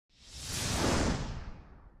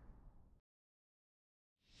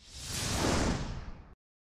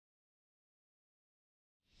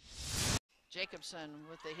Jacobson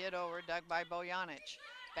with the hit over, dug by Bojanic.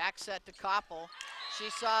 Back set to Koppel. She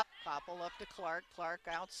saw Koppel up to Clark. Clark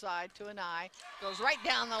outside to Anai. Goes right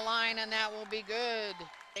down the line, and that will be good.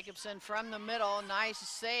 Jacobson from the middle. Nice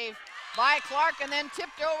save by Clark, and then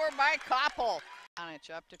tipped over by Koppel. Bojanic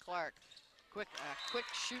up to Clark. Quick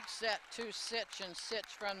shoot set to Sitch, and Sitch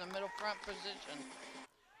from the middle front position.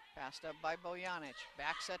 Passed up by Bojanic.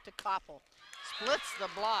 Back set to Koppel. Splits the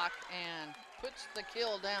block and puts the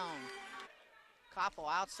kill down.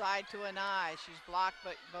 Koppel outside to Anai. She's blocked,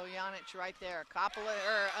 but Bojanic right there. Koppel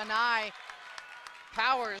or Anai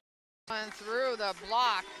powers through the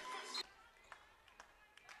block.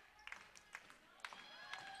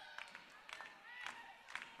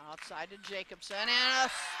 Outside to Jacobson, and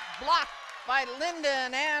a block by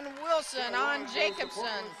Linden and Wilson on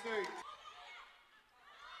Jacobson.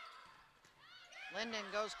 Linden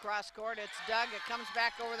goes cross court. It's dug. It comes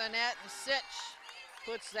back over the net, and Sitch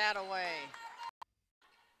puts that away.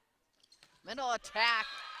 Middle attack,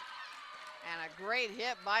 and a great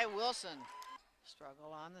hit by Wilson.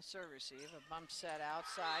 Struggle on the serve receive. A bump set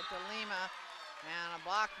outside to Lima, and a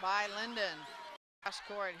block by Linden. Cross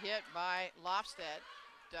court hit by Lofstead.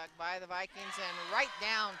 Dug by the Vikings, and right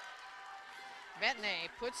down. Bentney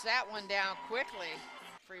puts that one down quickly.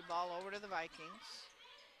 Free ball over to the Vikings.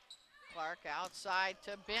 Clark outside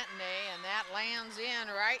to Bentney, and that lands in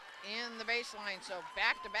right in the baseline. So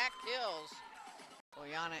back-to-back kills.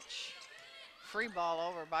 Bojanic, free ball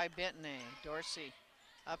over by Bentney. Dorsey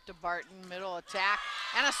up to Barton, middle attack,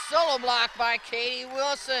 and a solo block by Katie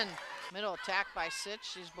Wilson. Middle attack by Sitch.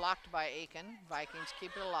 She's blocked by Aiken. Vikings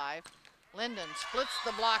keep it alive. Linden splits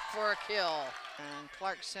the block for a kill, and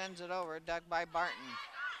Clark sends it over, dug by Barton.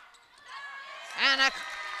 And a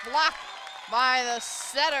block by the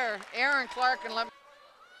setter, Aaron Clark, and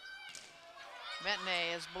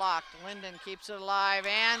Bentney is blocked. Linden keeps it alive,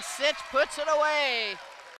 and Sitch puts it away.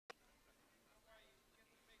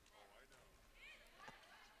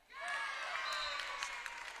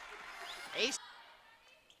 Ace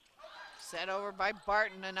set over by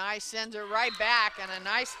Barton, and I sends it right back, and a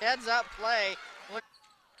nice heads-up play. The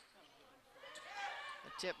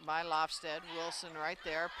tip by Lofstead. Wilson right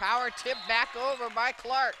there. Power tip back over by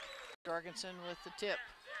Clark. Jorgensen with the tip.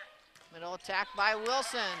 Middle attack by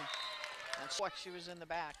Wilson. That's what she was in the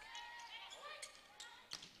back.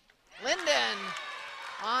 Linden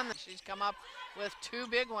on the, she's come up with two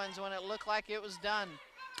big ones when it looked like it was done.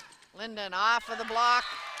 Linden off of the block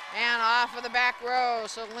and off of the back row.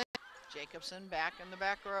 So Linden, Jacobson back in the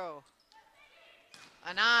back row.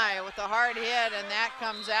 Anai with a hard hit, and that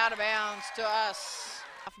comes out of bounds to us.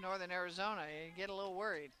 Off Northern Arizona, you get a little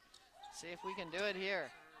worried. See if we can do it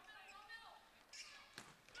here.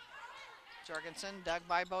 Jorgensen dug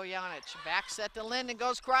by Bojanic. Back set to Linden,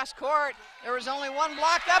 goes cross court. There was only one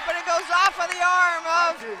block up, and it goes off of the arm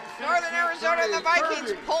of Northern Arizona. The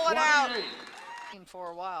Vikings pull it out.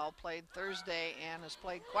 For a while, played Thursday and has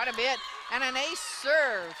played quite a bit. And an ace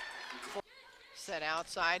serve. Set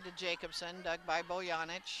outside to Jacobson, dug by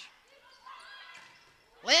Bojanic.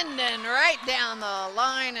 Linden right down the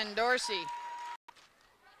line, and Dorsey.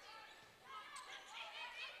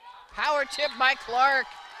 Power tip by Clark.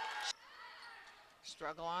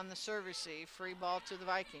 Struggle on the serve receive. Free ball to the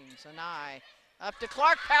Vikings. Anai up to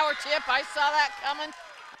Clark. Power tip. I saw that coming.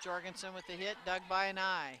 Jorgensen with the hit. Dug by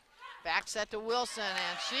Anai. Back set to Wilson,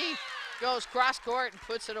 and she goes cross court and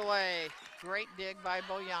puts it away. Great dig by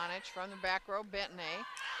Bojanic from the back row. Bentney.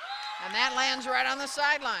 And that lands right on the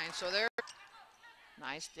sideline. So there.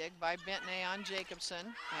 Nice dig by Bentney on Jacobson.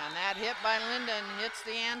 And that hit by Linden hits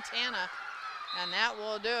the antenna. And that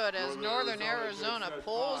will do it as Northern Arizona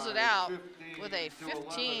pulls it out with a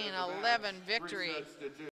 15-11 victory.